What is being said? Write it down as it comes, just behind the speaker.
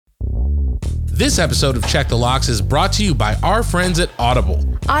This episode of Check the Locks is brought to you by our friends at Audible.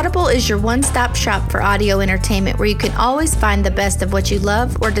 Audible is your one-stop shop for audio entertainment where you can always find the best of what you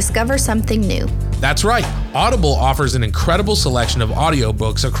love or discover something new. That's right. Audible offers an incredible selection of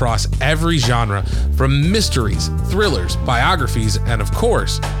audiobooks across every genre, from mysteries, thrillers, biographies, and of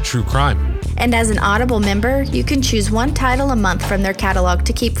course, true crime. And as an Audible member, you can choose one title a month from their catalog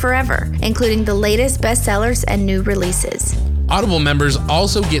to keep forever, including the latest bestsellers and new releases. Audible members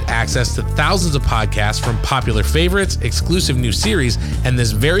also get access to thousands of podcasts from popular favorites, exclusive new series, and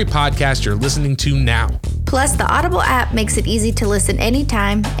this very podcast you're listening to now. Plus, the Audible app makes it easy to listen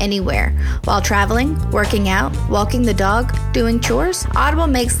anytime, anywhere. While traveling, working out, walking the dog, doing chores, Audible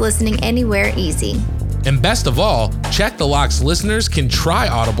makes listening anywhere easy. And best of all, Check the Locks listeners can try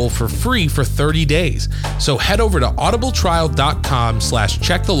Audible for free for 30 days. So head over to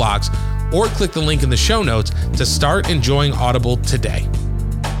audibletrial.com/checkthelocks or click the link in the show notes to start enjoying Audible today.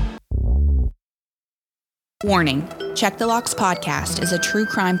 Warning, Check the Locks podcast is a true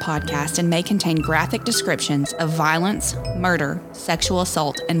crime podcast and may contain graphic descriptions of violence, murder, sexual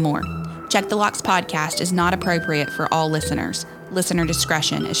assault, and more. Check the Locks podcast is not appropriate for all listeners. Listener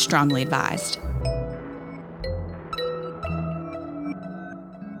discretion is strongly advised.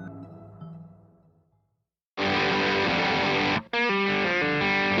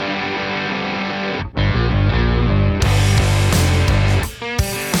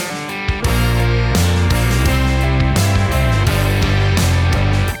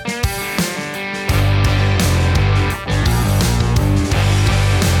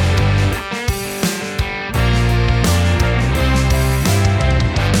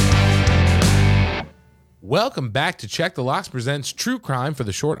 Welcome back to Check the Locks presents True Crime for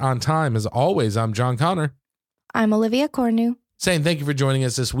the Short on Time. As always, I'm John Connor. I'm Olivia Cornu. Saying thank you for joining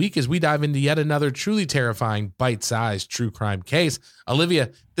us this week as we dive into yet another truly terrifying, bite-sized true crime case.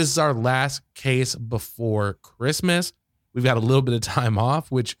 Olivia, this is our last case before Christmas. We've got a little bit of time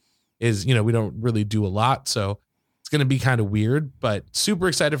off, which is, we don't really do a lot, so it's going to be kind of weird, but super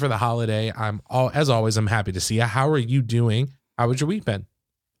excited for the holiday. As always, I'm happy to see you. How are you doing? How was your week been?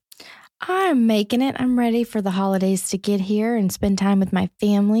 I'm making it. I'm ready for the holidays to get here and spend time with my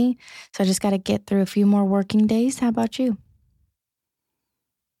family. So I just got to get through a few more working days. How about you?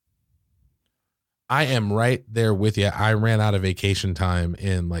 I am right there with you. I ran out of vacation time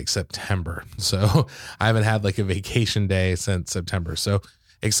in September. So I haven't had a vacation day since September. So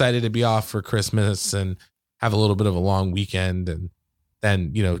excited to be off for Christmas and have a little bit of a long weekend. And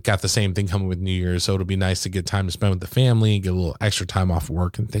then, got the same thing coming with New Year's. So it'll be nice to get time to spend with the family and get a little extra time off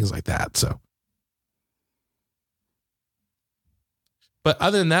work and things like that. So, but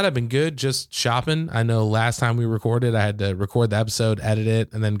other than that, I've been good. Just shopping. I know last time we recorded, I had to record the episode, edit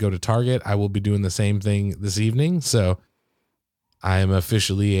it, and then go to Target. I will be doing the same thing this evening. So I am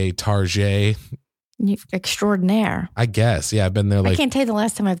officially a Target extraordinaire. I guess. Yeah. I've been there. I can't tell you the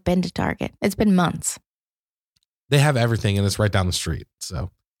last time I've been to Target. It's been months. They have everything and it's right down the street.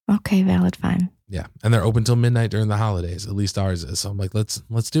 So, okay, valid, fine. Yeah. And they're open till midnight during the holidays. At least ours is. So I'm like, let's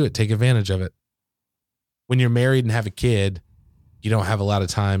do it. Take advantage of it. When you're married and have a kid, you don't have a lot of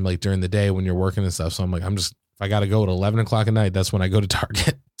time during the day when you're working and stuff. So I'm like, if I got to go at 11 o'clock at night, that's when I go to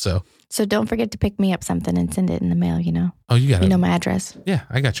Target. So don't forget to pick me up something and send it in the mail, Oh, you got it. You know my address. Yeah,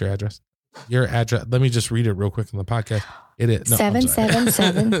 I got your address. Your address. Let me just read it real quick on the podcast. It is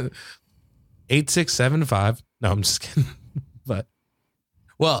 777 8675. No, I'm just kidding. But,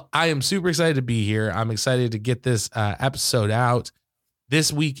 well, I am super excited to be here. I'm excited to get this episode out.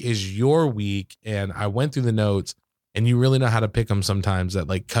 This week is your week, and I went through the notes, and you really know how to pick them sometimes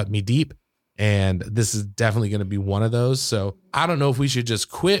that cut me deep, and this is definitely going to be one of those. So I don't know if we should just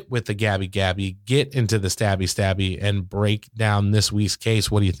quit with the Gabby, get into the stabby, and break down this week's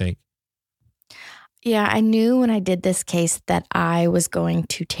case. What do you think? Yeah, I knew when I did this case that I was going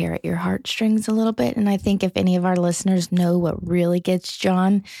to tear at your heartstrings a little bit. And I think if any of our listeners know what really gets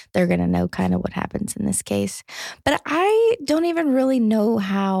John, they're going to know kind of what happens in this case. But I don't even really know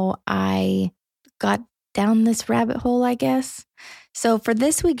how I got down this rabbit hole, I guess. So for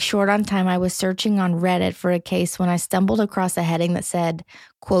this week's Short on Time, I was searching on Reddit for a case when I stumbled across a heading that said,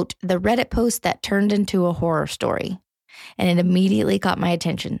 quote, the Reddit post that turned into a horror story. And it immediately caught my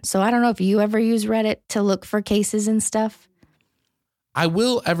attention. So I don't know if you ever use Reddit to look for cases and stuff. I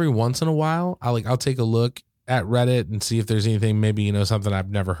will every once in a while. I'll take a look at Reddit and see if there's anything, maybe, something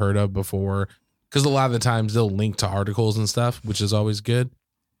I've never heard of before. Because a lot of the times they'll link to articles and stuff, which is always good.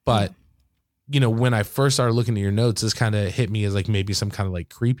 But, when I first started looking at your notes, this kind of hit me as maybe some kind of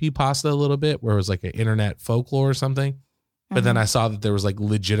creepypasta a little bit, where it was an internet folklore or something. But then I saw that there was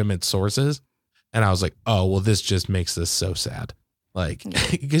legitimate sources. And I was like, oh, well, this just makes this so sad. Like,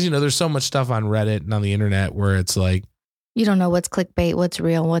 because, there's so much stuff on Reddit and on the internet where it's like, you don't know what's clickbait, what's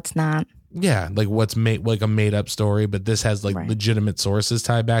real, what's not. Yeah. Like what's made like a made up story, but this has like legitimate sources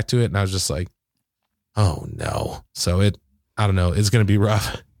tied back to it. And I was just like, oh no. So I don't know. It's going to be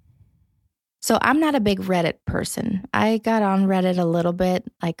rough. So I'm not a big Reddit person. I got on Reddit a little bit,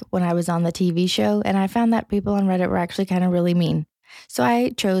 like when I was on the TV show, and I found that people on Reddit were actually kind of really mean. So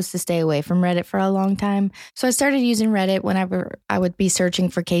I chose to stay away from Reddit for a long time. So I started using Reddit whenever I would be searching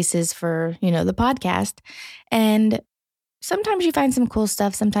for cases for, the podcast. And sometimes you find some cool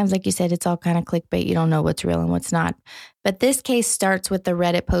stuff. Sometimes, like you said, it's all kind of clickbait. You don't know what's real and what's not. But this case starts with the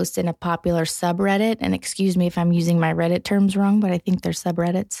Reddit post in a popular subreddit. And excuse me if I'm using my Reddit terms wrong, but I think they're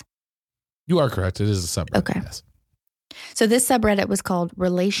subreddits. You are correct. It is a subreddit. Okay. Yes. So this subreddit was called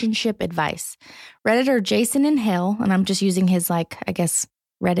Relationship Advice. Redditor Jason in Hell, and I'm just using his,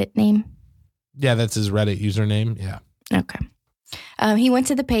 Reddit name. Yeah, that's his Reddit username. Yeah. Okay. He went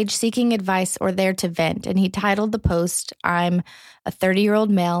to the page seeking advice or there to vent, and he titled the post, "I'm a 30-year-old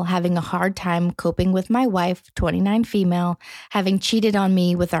male having a hard time coping with my wife, 29 female, having cheated on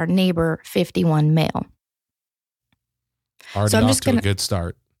me with our neighbor, 51 male." Already off to a good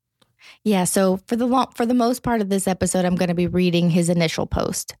start. Yeah, so for the most part of this episode, I'm going to be reading his initial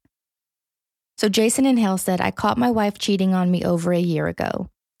post. So Jason in Hell said, "I caught my wife cheating on me over a year ago.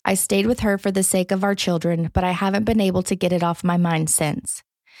 I stayed with her for the sake of our children, but I haven't been able to get it off my mind since.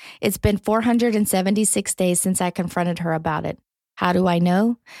 It's been 476 days since I confronted her about it. How do I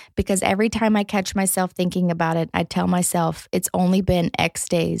know? Because every time I catch myself thinking about it, I tell myself, it's only been X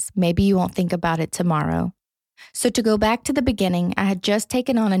days. Maybe you won't think about it tomorrow." So to go back to the beginning, I had just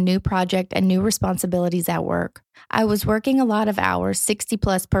taken on a new project and new responsibilities at work. I was working a lot of hours, 60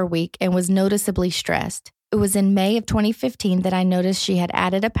 plus per week, and was noticeably stressed. It was in May of 2015 that I noticed she had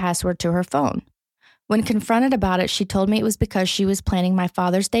added a password to her phone. When confronted about it, she told me it was because she was planning my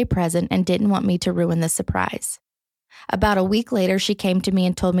Father's Day present and didn't want me to ruin the surprise. About a week later, she came to me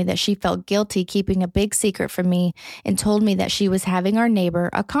and told me that she felt guilty keeping a big secret from me and told me that she was having our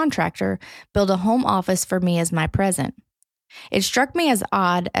neighbor, a contractor, build a home office for me as my present. It struck me as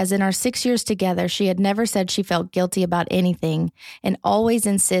odd, as in our 6 years together, she had never said she felt guilty about anything and always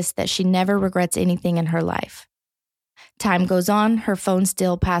insists that she never regrets anything in her life. Time goes on, her phone's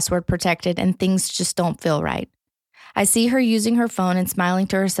still password protected, and things just don't feel right. I see her using her phone and smiling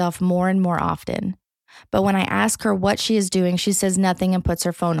to herself more and more often. But when I ask her what she is doing, she says nothing and puts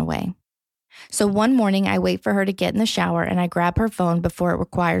her phone away. So one morning, I wait for her to get in the shower and I grab her phone before it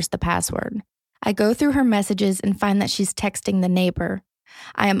requires the password. I go through her messages and find that she's texting the neighbor.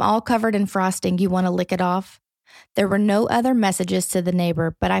 "I am all covered in frosting. You want to lick it off?" There were no other messages to the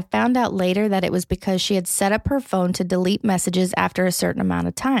neighbor, but I found out later that it was because she had set up her phone to delete messages after a certain amount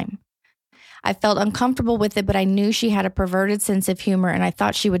of time. I felt uncomfortable with it, but I knew she had a perverted sense of humor and I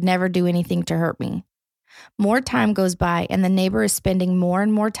thought she would never do anything to hurt me. More time goes by and the neighbor is spending more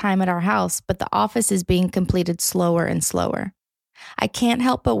and more time at our house, but the office is being completed slower and slower. I can't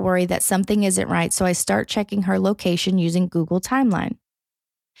help but worry that something isn't right, so I start checking her location using Google Timeline.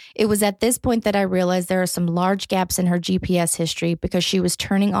 It was at this point that I realized there are some large gaps in her GPS history because she was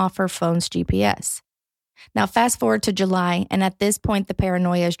turning off her phone's GPS. Now fast forward to July, and at this point the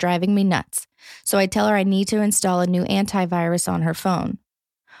paranoia is driving me nuts, so I tell her I need to install a new antivirus on her phone.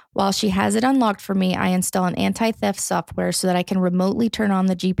 While she has it unlocked for me, I install an anti-theft software so that I can remotely turn on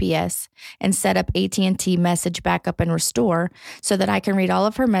the GPS and set up AT&T Message Backup and Restore so that I can read all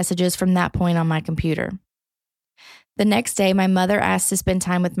of her messages from that point on my computer. The next day, my mother asks to spend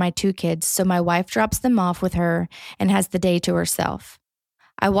time with my 2 kids, so my wife drops them off with her and has the day to herself.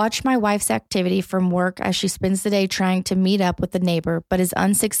 I watch my wife's activity from work as she spends the day trying to meet up with the neighbor, but is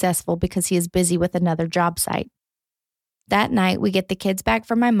unsuccessful because he is busy with another job site. That night, we get the kids back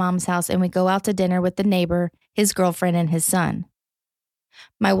from my mom's house and we go out to dinner with the neighbor, his girlfriend, and his son.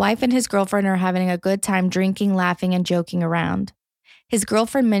 My wife and his girlfriend are having a good time drinking, laughing, and joking around. His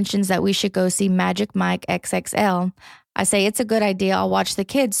girlfriend mentions that we should go see Magic Mike XXL. I say it's a good idea, I'll watch the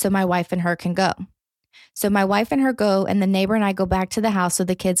kids so my wife and her can go. So my wife and her go, and the neighbor and I go back to the house so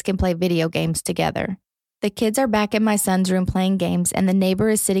the kids can play video games together. The kids are back in my son's room playing games, and the neighbor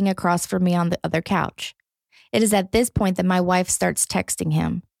is sitting across from me on the other couch. It is at this point that my wife starts texting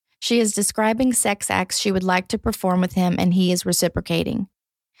him. She is describing sex acts she would like to perform with him, and he is reciprocating.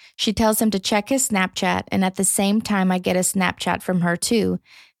 She tells him to check his Snapchat, and at the same time I get a Snapchat from her too,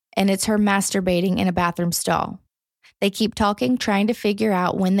 and it's her masturbating in a bathroom stall. They keep talking, trying to figure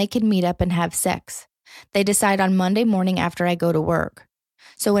out when they can meet up and have sex. They decide on Monday morning after I go to work.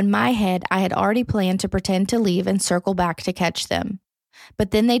 So in my head, I had already planned to pretend to leave and circle back to catch them.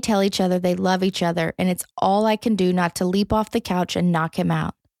 But then they tell each other they love each other, and it's all I can do not to leap off the couch and knock him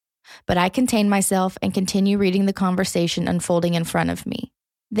out. But I contain myself and continue reading the conversation unfolding in front of me.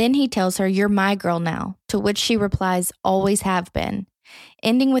 Then he tells her, "You're my girl now," to which she replies, "Always have been,"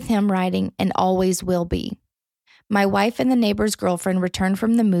 ending with him writing, "and always will be." My wife and the neighbor's girlfriend return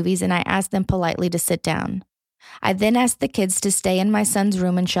from the movies, and I ask them politely to sit down. I then ask the kids to stay in my son's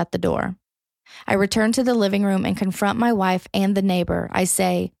room and shut the door. I return to the living room and confront my wife and the neighbor. I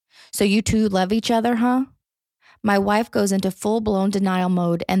say, "So you two love each other, huh?" My wife goes into full-blown denial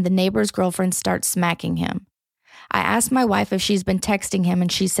mode, and the neighbor's girlfriend starts smacking him. I ask my wife if she's been texting him,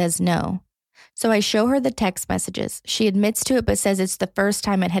 and she says no. So I show her the text messages. She admits to it, but says it's the first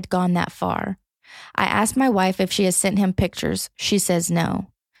time it had gone that far. I ask my wife if she has sent him pictures. She says no.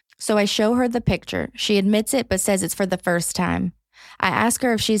 So I show her the picture. She admits it, but says it's for the first time. I ask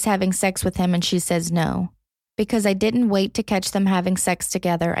her if she's having sex with him, and she says no. Because I didn't wait to catch them having sex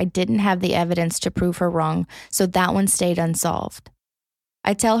together, I didn't have the evidence to prove her wrong, so that one stayed unsolved.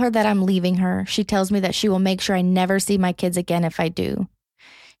 I tell her that I'm leaving her. She tells me that she will make sure I never see my kids again if I do.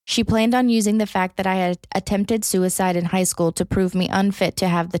 She planned on using the fact that I had attempted suicide in high school to prove me unfit to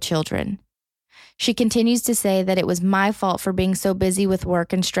have the children. She continues to say that it was my fault for being so busy with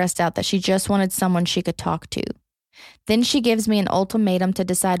work and stressed out that she just wanted someone she could talk to. Then she gives me an ultimatum to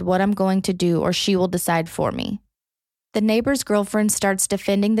decide what I'm going to do, or she will decide for me. The neighbor's girlfriend starts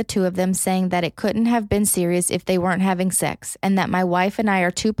defending the two of them, saying that it couldn't have been serious if they weren't having sex, and that my wife and I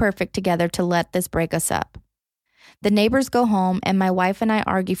are too perfect together to let this break us up. The neighbors go home, and my wife and I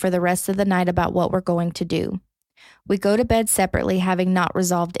argue for the rest of the night about what we're going to do. We go to bed separately, having not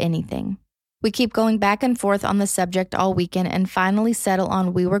resolved anything. We keep going back and forth on the subject all weekend and finally settle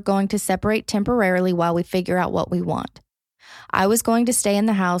on we were going to separate temporarily while we figure out what we want. I was going to stay in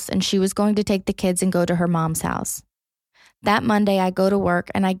the house, and she was going to take the kids and go to her mom's house. That Monday, I go to work,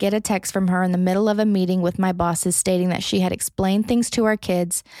 and I get a text from her in the middle of a meeting with my bosses stating that she had explained things to our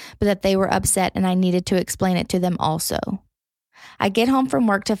kids, but that they were upset and I needed to explain it to them also. I get home from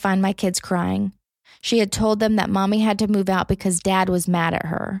work to find my kids crying. She had told them that mommy had to move out because dad was mad at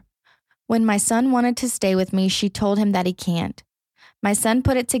her. When my son wanted to stay with me, she told him that he can't. My son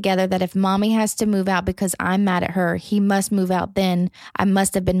put it together that if mommy has to move out because I'm mad at her, he must move out then. I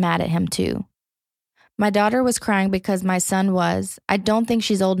must have been mad at him too. My daughter was crying because my son was. I don't think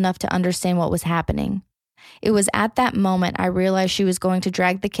she's old enough to understand what was happening. It was at that moment I realized she was going to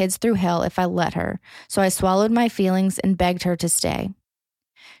drag the kids through hell if I let her, so I swallowed my feelings and begged her to stay.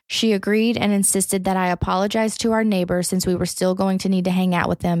 She agreed and insisted that I apologize to our neighbors since we were still going to need to hang out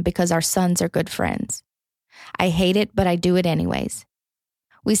with them because our sons are good friends. I hate it, but I do it anyways.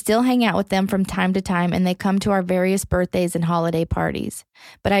 We still hang out with them from time to time, and they come to our various birthdays and holiday parties.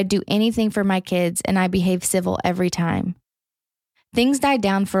 But I do anything for my kids, and I behave civil every time. Things died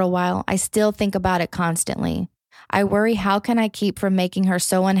down for a while. I still think about it constantly. I worry, how can I keep from making her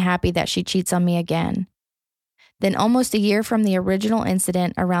so unhappy that she cheats on me again? Then almost a year from the original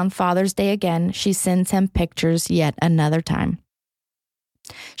incident, around Father's Day again, she sends him pictures yet another time.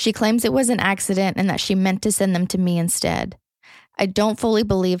 She claims it was an accident and that she meant to send them to me instead. I don't fully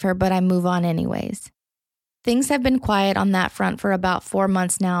believe her, but I move on anyways. Things have been quiet on that front for about 4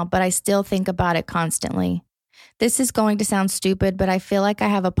 months now, but I still think about it constantly. This is going to sound stupid, but I feel like I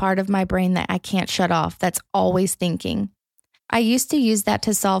have a part of my brain that I can't shut off that's always thinking. I used to use that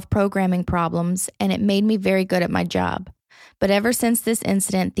to solve programming problems, and it made me very good at my job. But ever since this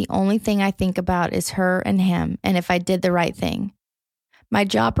incident, the only thing I think about is her and him, and if I did the right thing. My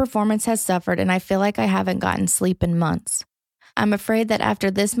job performance has suffered, and I feel like I haven't gotten sleep in months. I'm afraid that after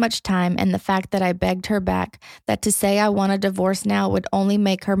this much time and the fact that I begged her back, that to say I want a divorce now would only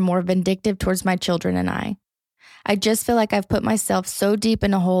make her more vindictive towards my children and I. I just feel like I've put myself so deep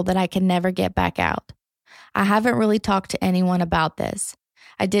in a hole that I can never get back out. I haven't really talked to anyone about this.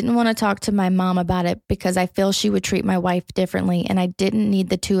 I didn't want to talk to my mom about it because I feel she would treat my wife differently, and I didn't need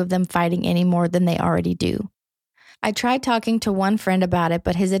the two of them fighting any more than they already do. I tried talking to one friend about it,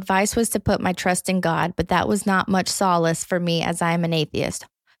 but his advice was to put my trust in God, but that was not much solace for me as I am an atheist.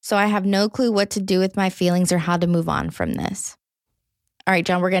 So I have no clue what to do with my feelings or how to move on from this. All right,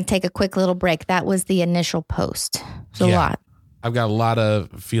 John, we're going to take a quick little break. That was the initial post. It's a lot. I've got a lot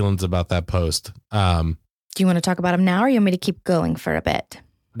of feelings about that post. Do you want to talk about them now, or you want me to keep going for a bit?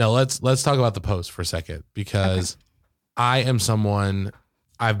 No, let's talk about the post for a second, because I am someone,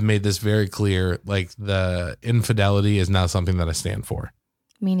 I've made this very clear, like the infidelity is not something that I stand for.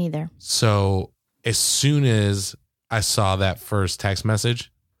 Me neither. So as soon as I saw that first text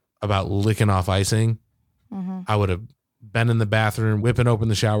message about licking off icing, I would have been in the bathroom, whipping open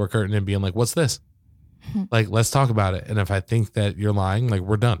the shower curtain and being like, what's this? Like, let's talk about it. And if I think that you're lying, like,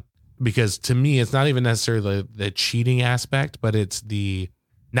 we're done. Because to me, it's not even necessarily the cheating aspect, but it's the,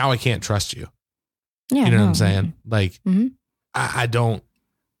 now I can't trust you. Yeah. You know what I'm saying? Like, Mm-hmm. I don't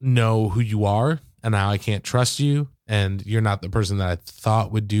know who you are, and now I can't trust you. And you're not the person that I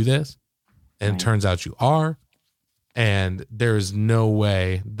thought would do this. And Right. it turns out you are. And there's no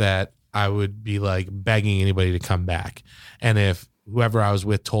way that I would be like begging anybody to come back. And if whoever I was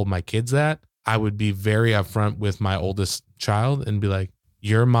with told my kids that, I would be very upfront with my oldest child and be like,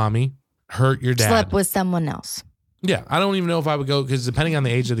 your mommy hurt your dad. Slept with someone else. Yeah. I don't even know if I would go, because depending on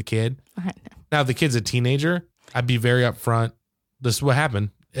the age of the kid. I know. Now, if the kid's a teenager, I'd be very upfront. This is what happened.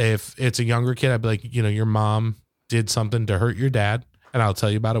 If it's a younger kid, I'd be like, you know, your mom did something to hurt your dad, and I'll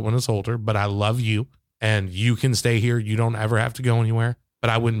tell you about it when it's older, but I love you and you can stay here. You don't ever have to go anywhere. But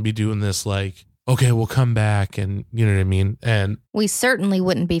I wouldn't be doing this like, okay, we'll come back, and you know what I mean? And We certainly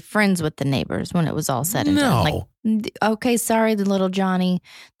wouldn't be friends with the neighbors when it was all said and done. no. Like, okay, sorry, the little Johnny,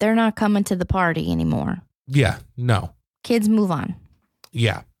 they're not coming to the party anymore. Yeah, no. Kids, move on.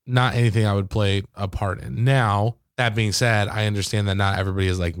 Yeah, not anything I would play a part in. Now, that being said, I understand that not everybody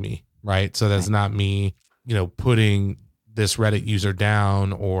is like me, right? So that's not me, you know, putting this Reddit user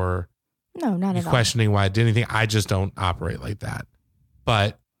down or No, not at all. questioning why I did anything. I just don't operate like that.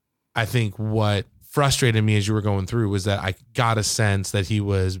 But I think what frustrated me as you were going through was that I got a sense that he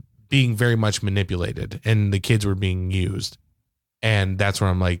was being very much manipulated and the kids were being used. And that's where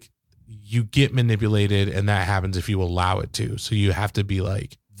I'm like, you get manipulated, and that happens if you allow it to. So you have to be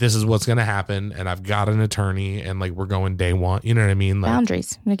like, this is what's going to happen. And I've got an attorney, and like, we're going day one. You know what I mean? Like,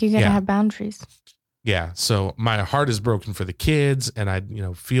 Boundaries. Like, you got to Yeah. have boundaries. yeah. So my heart is broken for the kids, and I, you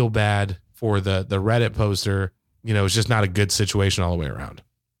know, feel bad for the Reddit poster. You know, it's just not a good situation all the way around.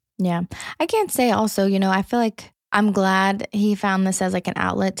 Yeah. I can't say also, you know, I feel like I'm glad he found this as like an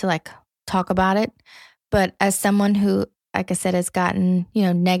outlet to like talk about it. But as someone who, like I said, has gotten, you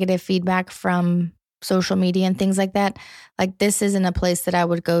know, negative feedback from social media and things like that, like this isn't a place that I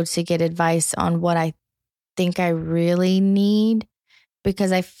would go to get advice on what I think I really need,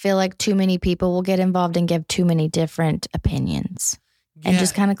 because I feel like too many people will get involved and give too many different opinions and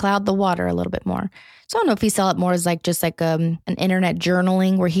just kind of cloud the water a little bit more. So I don't know if he saw it more as like just like an internet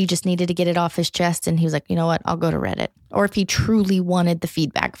journaling where he just needed to get it off his chest and he was like, you know what, I'll go to Reddit. Or if he truly wanted the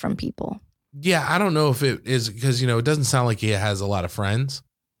feedback from people. Yeah, I don't know if it is because, you know, it doesn't sound like he has a lot of friends,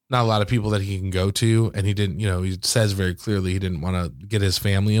 not a lot of people that he can go to. And he didn't, you know, he says very clearly he didn't want to get his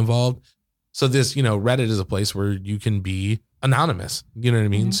family involved. So this, you know, Reddit is a place where you can be anonymous. You know what I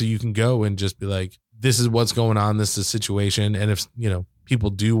mean? Mm-hmm. So you can go and just be like, this is what's going on. This is the situation. And if, you know, people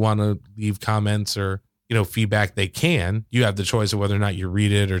do want to leave comments or, you know, feedback, they can. You have the choice of whether or not you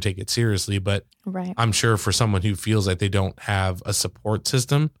read it or take it seriously. But Right. I'm sure for someone who feels like they don't have a support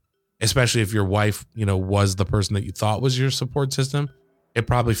system, especially if your wife, you know, was the person that you thought was your support system, it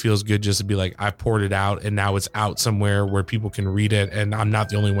probably feels good just to be like, I poured it out and now it's out somewhere where people can read it. And I'm not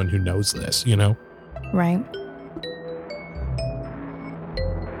the only one who knows this, you know? Right.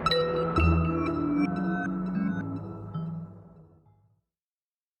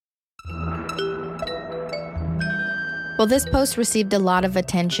 Well, this post received a lot of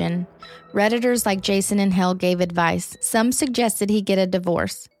attention. Redditors like Jason and Hell gave advice. Some suggested he get a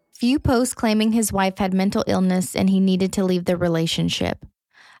divorce. Few posts claiming his wife had mental illness and he needed to leave the relationship.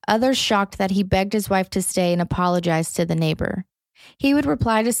 Others shocked that he begged his wife to stay and apologized to the neighbor. He would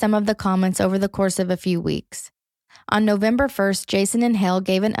reply to some of the comments over the course of a few weeks. On November 1st, Jason and Hell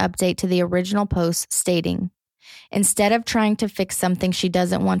gave an update to the original post stating, "Instead of trying to fix something she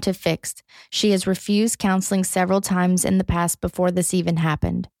doesn't want to fix, she has refused counseling several times in the past before this even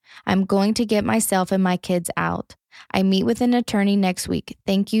happened. I'm going to get myself and my kids out. I meet with an attorney next week.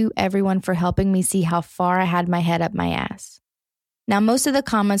 Thank you, everyone, for helping me see how far I had my head up my ass." Now, most of the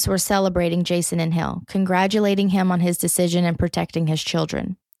comments were celebrating Jason and Hell, congratulating him on his decision and protecting his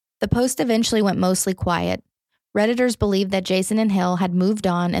children. The post eventually went mostly quiet. Redditors believed that Jason and Hell had moved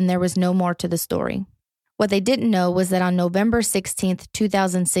on and there was no more to the story. What they didn't know was that on November 16th,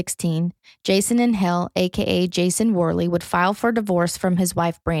 2016, Jason and Hell, aka Jason Worley, would file for divorce from his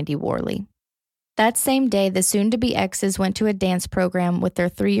wife, Brandy Worley. That same day, the soon-to-be exes went to a dance program with their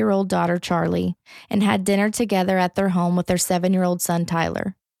 3-year-old daughter, Charlie, and had dinner together at their home with their 7-year-old son,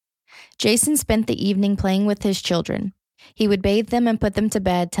 Tyler. Jason spent the evening playing with his children. He would bathe them and put them to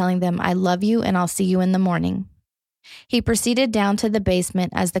bed, telling them, "I love you and I'll see you in the morning." He proceeded down to the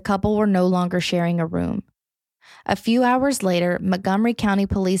basement as the couple were no longer sharing a room. A few hours later, Montgomery County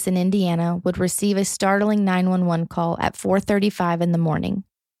Police in Indiana would receive a startling 911 call at 4:35 in the morning.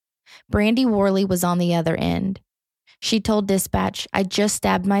 Brandy Worley was on the other end. She told dispatch, "I just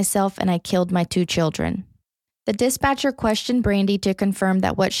stabbed myself and I killed my 2 children." The dispatcher questioned Brandy to confirm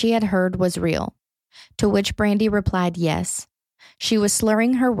that what she had heard was real, to which Brandy replied yes. She was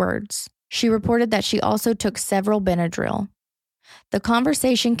slurring her words. She reported that she also took several Benadryl. The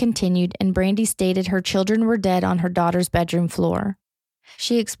conversation continued, and Brandy stated her children were dead on her daughter's bedroom floor.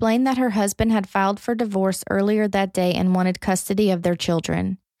 She explained that her husband had filed for divorce earlier that day and wanted custody of their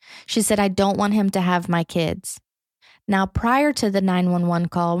children. She said, "I don't want him to have my kids." Now, prior to the 911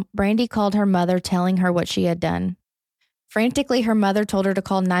 call, Brandy called her mother telling her what she had done. Frantically, her mother told her to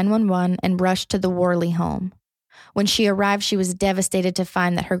call 911 and rush to the Worley home. When she arrived, she was devastated to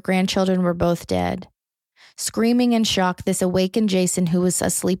find that her grandchildren were both dead. Screaming in shock, this awakened Jason, who was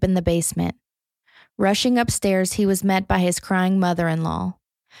asleep in the basement. Rushing upstairs, he was met by his crying mother-in-law.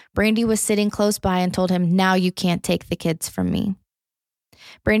 Brandy was sitting close by and told him, "Now you can't take the kids from me."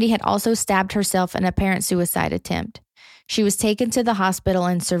 Brandy had also stabbed herself in an apparent suicide attempt. She was taken to the hospital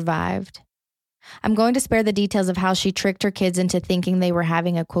and survived. I'm going to spare the details of how she tricked her kids into thinking they were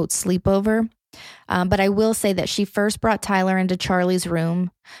having a, quote, sleepover. But I will say that she first brought Tyler into Charlie's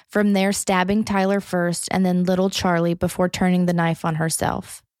room, from there stabbing Tyler first and then little Charlie before turning the knife on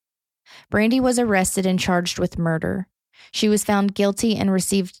herself. Brandy was arrested and charged with murder. She was found guilty and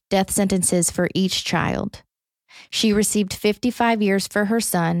received death sentences for each child. She received 55 years for her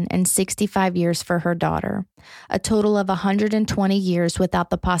son and 65 years for her daughter, a total of 120 years without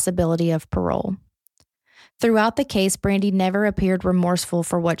the possibility of parole. Throughout the case, Brandy never appeared remorseful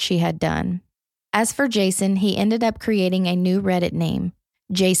for what she had done. As for Jason, he ended up creating a new Reddit name,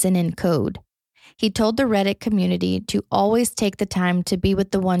 Jason in Code. He told the Reddit community to always take the time to be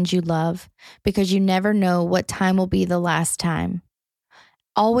with the ones you love, because you never know what time will be the last time.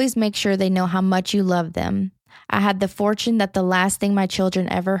 Always make sure they know how much you love them. I had the fortune that the last thing my children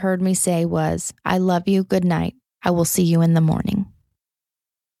ever heard me say was, "I love you, good night. I will see you in the morning."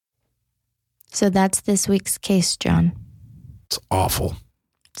 So that's this week's case, John. It's awful.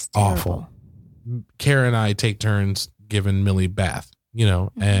 It's terrible. Awful. Kara and I take turns giving Millie bath,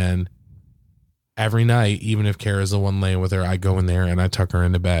 and every night, even if Kara's the one laying with her, I go in there and I tuck her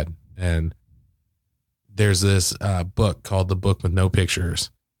into bed. And there's this book called The Book with No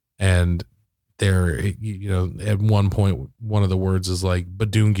Pictures. And there, at one point, one of the words is like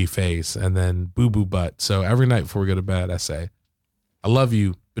badungi face and then boo-boo butt. So every night before we go to bed, I say, "I love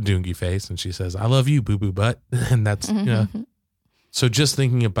you, badungi face." And she says, "I love you, boo-boo butt." And that's, So just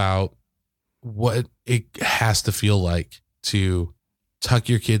thinking about what it has to feel like to tuck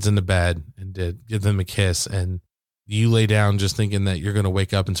your kids into bed and to give them a kiss, and you lay down just thinking that you're going to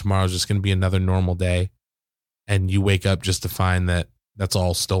wake up and tomorrow's just going to be another normal day. And you wake up just to find that that's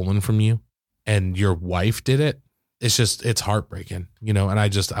all stolen from you and your wife did it. It's heartbreaking, and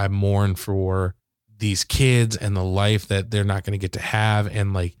I mourn for these kids and the life that they're not going to get to have,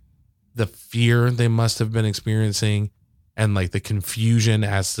 and like the fear they must have been experiencing, and like the confusion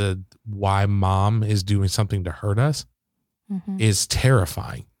as to why mom is doing something to hurt us is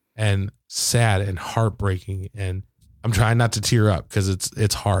terrifying and sad and heartbreaking. And I'm trying not to tear up because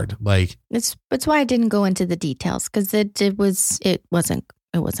it's hard. Like it's why I didn't go into the details, because it wasn't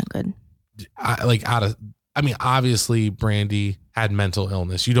good. Obviously Brandy had mental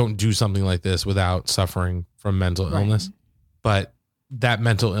illness. You don't do something like this without suffering from mental illness, but that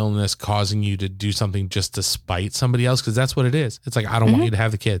mental illness causing you to do something just to spite somebody else, because that's what it is. It's like, I don't want you to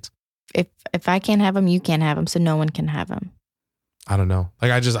have the kids. If I can't have them, you can't have them, so no one can have them. I don't know.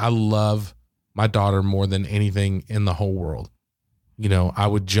 Like I love my daughter more than anything in the whole world. I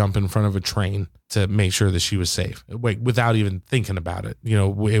would jump in front of a train to make sure that she was safe, without even thinking about it.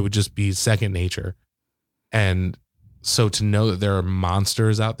 It would just be second nature. And so to know that there are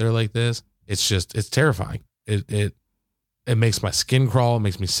monsters out there like this, it's terrifying. It makes my skin crawl. It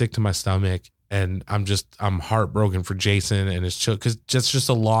makes me sick to my stomach. And I'm heartbroken for Jason and his children, because that's just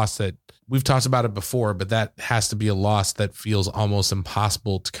a loss that we've talked about it before, but that has to be a loss that feels almost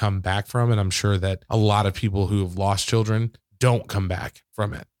impossible to come back from. And I'm sure that a lot of people who have lost children don't come back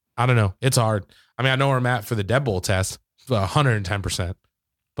from it. I don't know. It's hard. I know where I'm at for the deadbolt test, 110%.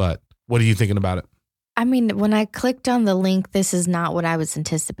 But what are you thinking about it? When I clicked on the link, this is not what I was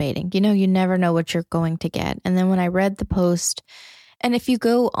anticipating. You never know what you're going to get. And then when I read the post, and if you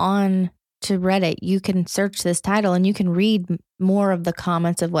go on to Reddit, you can search this title and you can read more of the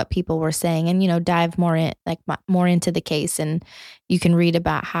comments of what people were saying and, dive more into the case, and you can read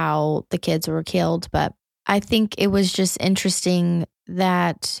about how the kids were killed. But I think it was just interesting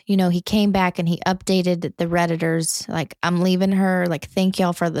that, he came back and he updated the Redditors, like, "I'm leaving her, like, thank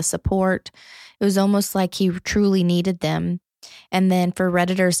y'all for the support." It was almost like he truly needed them. And then for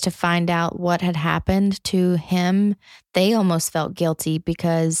Redditors to find out what had happened to him, they almost felt guilty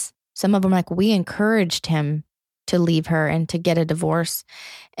because some of them like, we encouraged him to leave her and to get a divorce.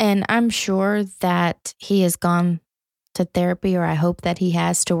 And I'm sure that he has gone to therapy, or I hope that he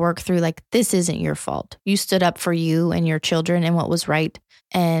has, to work through like, this isn't your fault. You stood up for you and your children and what was right.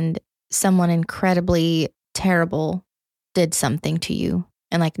 And someone incredibly terrible did something to you.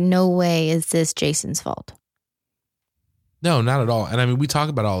 And like, no way is this Jason's fault. No, not at all. And I mean, we talk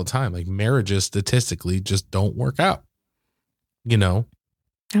about it all the time. Like, marriages statistically just don't work out. You know,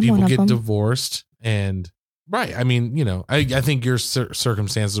 people get divorced and right. I mean, you know, I think your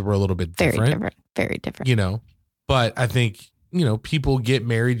circumstances were a little bit different. Very different. You know, but I think, you know, people get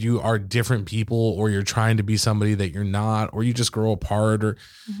married. You are different people, or you're trying to be somebody that you're not, or you just grow apart, or,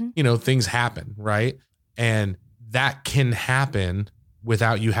 you know, things happen. Right. And that can happen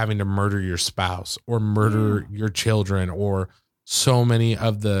without you having to murder your spouse or murder your children, or so many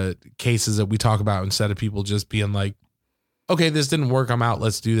of the cases that we talk about, instead of people just being like, okay, this didn't work, I'm out,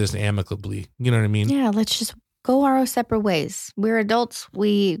 let's do this amicably. You know what I mean? Yeah, let's just go our separate ways. We're adults.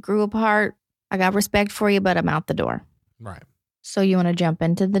 We grew apart. I got respect for you, but I'm out the door. Right. So you want to jump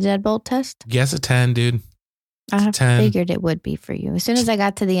into the deadbolt test? Yes, a 10, dude. I figured it would be for you. As soon as I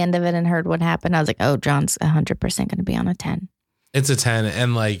got to the end of it and heard what happened, I was like, oh, John's 100% going to be on a 10. It's a 10.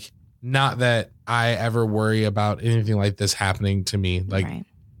 And like, not that I ever worry about anything like this happening to me. Like, right.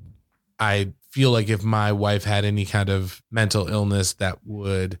 I feel like if my wife had any kind of mental illness that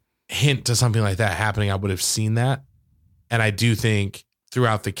would hint to something like that happening, I would have seen that. And I do think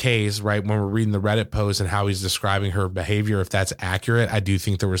throughout the case, right, when we're reading the Reddit post and how he's describing her behavior, if that's accurate, I do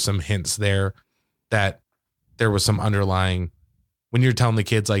think there were some hints there that there was some underlying, when you're telling the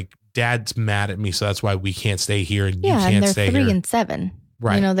kids like, Dad's mad at me, so that's why we can't stay here and you can't stay here. Yeah, and they're 3 and 7.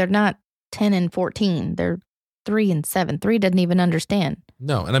 Right. You know, they're not 10 and 14. They're 3 and 7. 3 doesn't even understand.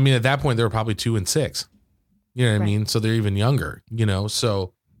 No. And I mean, at that point, they were probably 2 and 6. You know what I mean? So they're even younger, you know?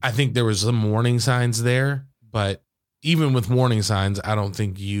 So I think there was some warning signs there, but even with warning signs, I don't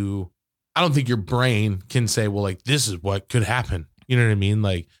think your brain can say, well, like, this is what could happen. You know what I mean?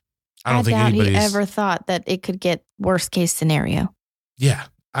 Like, I don't think anybody's ever thought that it could get worst case scenario. Yeah.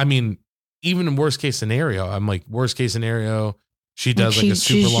 I mean, even in worst case scenario, I'm like, worst case scenario, she does like a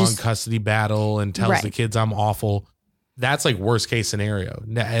super long custody battle and tells the kids I'm awful. That's like worst case scenario.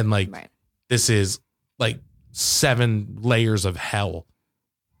 And like, this is like 7 layers of hell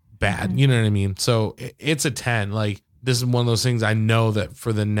bad. You know what I mean? So it's a 10. Like, this is one of those things I know that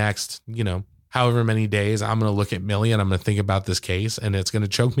for the next, you know, however many days, I'm going to look at Millie and I'm going to think about this case and it's going to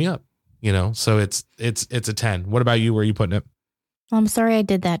choke me up, you know? So it's a 10. What about you? Where are you putting it? I'm sorry I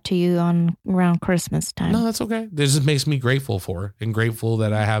did that to you around Christmas time. No, that's okay. This just makes me grateful for her, and grateful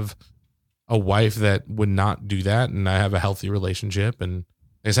that I have a wife that would not do that, and I have a healthy relationship. And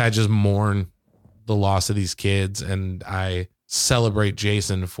I guess I just mourn the loss of these kids, and I celebrate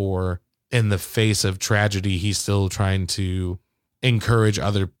Jason for, in the face of tragedy, he's still trying to encourage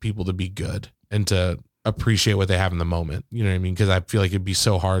other people to be good and to appreciate what they have in the moment. You know what I mean? Because I feel like it'd be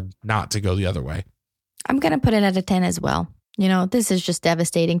so hard not to go the other way. I'm going to put it at a 10 as well. You know, this is just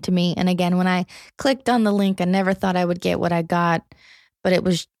devastating to me. And again, when I clicked on the link, I never thought I would get what I got, but it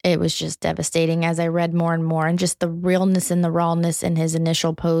was just devastating as I read more and more, and just the realness and the rawness in his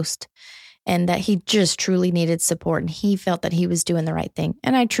initial post, and that he just truly needed support and he felt that he was doing the right thing.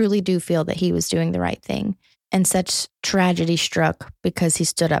 And I truly do feel that he was doing the right thing. And such tragedy struck because he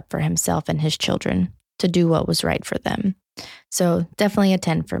stood up for himself and his children to do what was right for them. So definitely a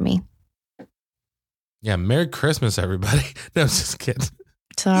 10 for me. Yeah, Merry Christmas, everybody. No, I'm just kidding.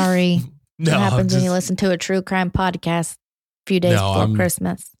 Sorry. No, what happens when you listen to a true crime podcast a few days before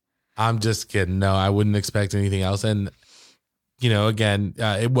Christmas? I'm just kidding. No, I wouldn't expect anything else. And, you know, again,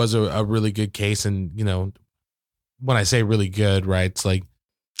 it was a really good case. And, you know, when I say really good, right, it's like,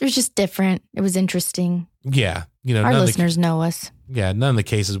 it was just different. It was interesting. Yeah. You know, our listeners know us. Yeah. None of the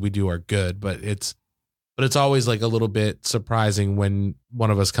cases we do are good, but it's always like a little bit surprising when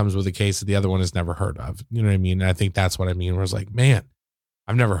one of us comes with a case that the other one has never heard of. You know what I mean? And I think that's what I mean. Where it's like, man,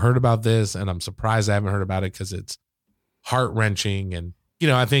 I've never heard about this, and I'm surprised I haven't heard about it because it's heart wrenching. And, you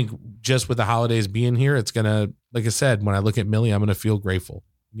know, I think just with the holidays being here, it's going to, like I said, when I look at Millie, I'm going to feel grateful,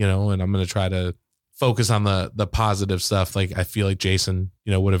 you know, and I'm going to try to focus on the positive stuff. Like I feel like Jason,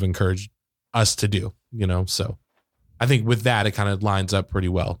 you know, would have encouraged us to do, you know, so I think with that, it kind of lines up pretty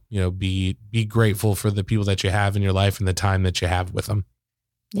well. You know, be grateful for the people that you have in your life and the time that you have with them.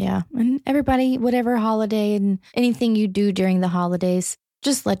 Yeah. And everybody, whatever holiday and anything you do during the holidays,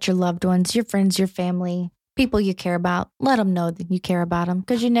 just let your loved ones, your friends, your family, people you care about, let them know that you care about them,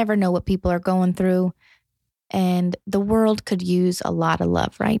 because you never know what people are going through. And the world could use a lot of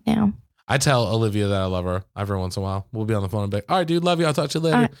love right now. I tell Olivia that I love her every once in a while. We'll be on the phone and be like, all right, dude, love you. I'll talk to you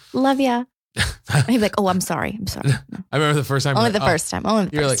later. All right, love ya. And he'd be like, oh, I'm sorry. No. I remember the first time. Only the first time.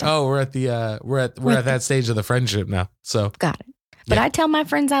 You're like, oh, we're at that stage of the friendship now. So got it. But I tell my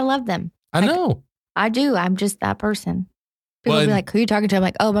friends I love them. I know. I do. I'm just that person. People be like, who are you talking to? I'm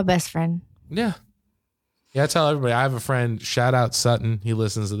like, oh, my best friend. Yeah. Yeah, I tell everybody. I have a friend, shout out Sutton. He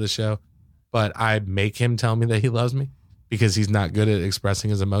listens to the show. But I make him tell me that he loves me because he's not good at expressing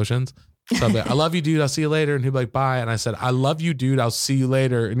his emotions. So I'm like, I love you, dude. I'll see you later. And he'd be like, bye. And I said, I love you, dude. I'll see you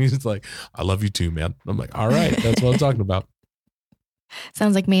later. And he's like, I love you too, man. I'm like, all right. That's what I'm talking about.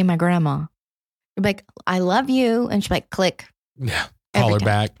 Sounds like me and my grandma. You'd be like, I love you. And she'd be like, click. Yeah. Call her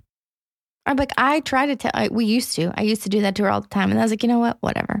back. I'm like, I try to tell, I used to do that to her all the time. And I was like, you know what?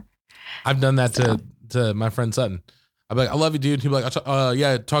 Whatever. I've done that to my friend Sutton. I'll be like, I love you, dude. He'll be like,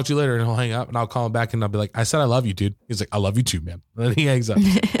 yeah, talk to you later. And he'll hang up and I'll call him back and I'll be like, I said, I love you, dude. He's like, I love you too, man. And then he hangs up.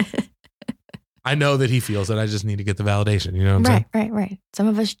 I know that he feels it. I just need to get the validation. You know what I'm saying? Right. Some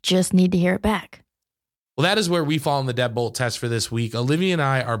of us just need to hear it back. Well, that is where we fall in the deadbolt test for this week. Olivia and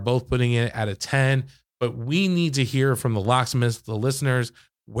I are both putting it at a 10, but we need to hear from the locksmiths, the listeners.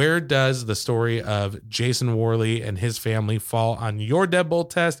 Where does the story of Jason Worley and his family fall on your deadbolt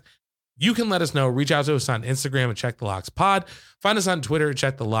test? You can let us know. Reach out to us on Instagram at Check the Locks Pod. Find us on Twitter at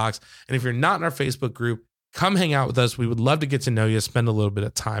Check the Locks. And if you're not in our Facebook group, come hang out with us. We would love to get to know you, spend a little bit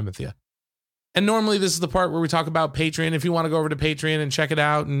of time with you. And normally this is the part where we talk about Patreon. If you want to go over to Patreon and check it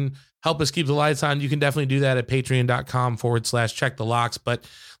out and help us keep the lights on, you can definitely do that at patreon.com/Check the Locks. But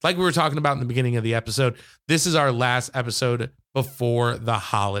like we were talking about in the beginning of the episode, this is our last episode before the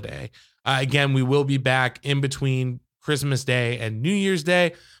holiday. Again, we will be back in between Christmas Day and New Year's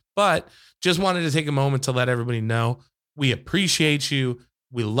Day, but just wanted to take a moment to let everybody know we appreciate you.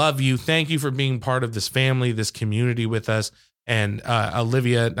 We love you. Thank you for being part of this family, this community with us. And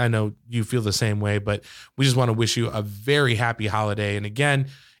Olivia, I know you feel the same way, but we just want to wish you a very happy holiday. And again,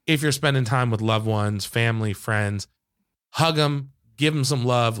 if you're spending time with loved ones, family, friends, hug them, give them some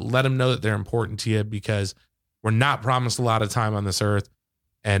love, let them know that they're important to you because we're not promised a lot of time on this earth.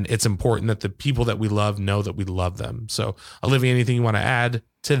 And it's important that the people that we love know that we love them. So Olivia, anything you want to add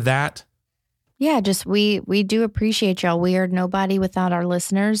to that? Yeah, just we do appreciate y'all. We are nobody without our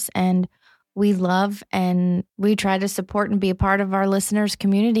listeners, and we love and we try to support and be a part of our listeners'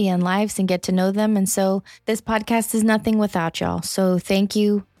 community and lives and get to know them. And so this podcast is nothing without y'all. So thank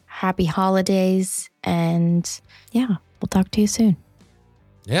you. Happy holidays. And yeah, we'll talk to you soon.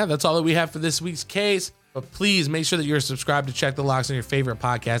 Yeah, that's all that we have for this week's case. But please make sure that you're subscribed to Check the Locks on your favorite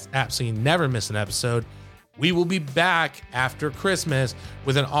podcast app so you never miss an episode. We will be back after Christmas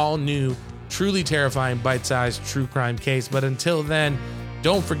with an all new, truly terrifying, bite-sized true crime case. But until then,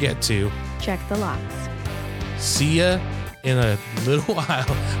 don't forget to check the locks. See ya in a little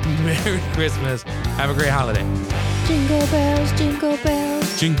while. Merry Christmas. Have a great holiday. Jingle bells, jingle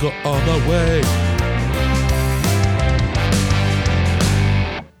bells. Jingle all the way.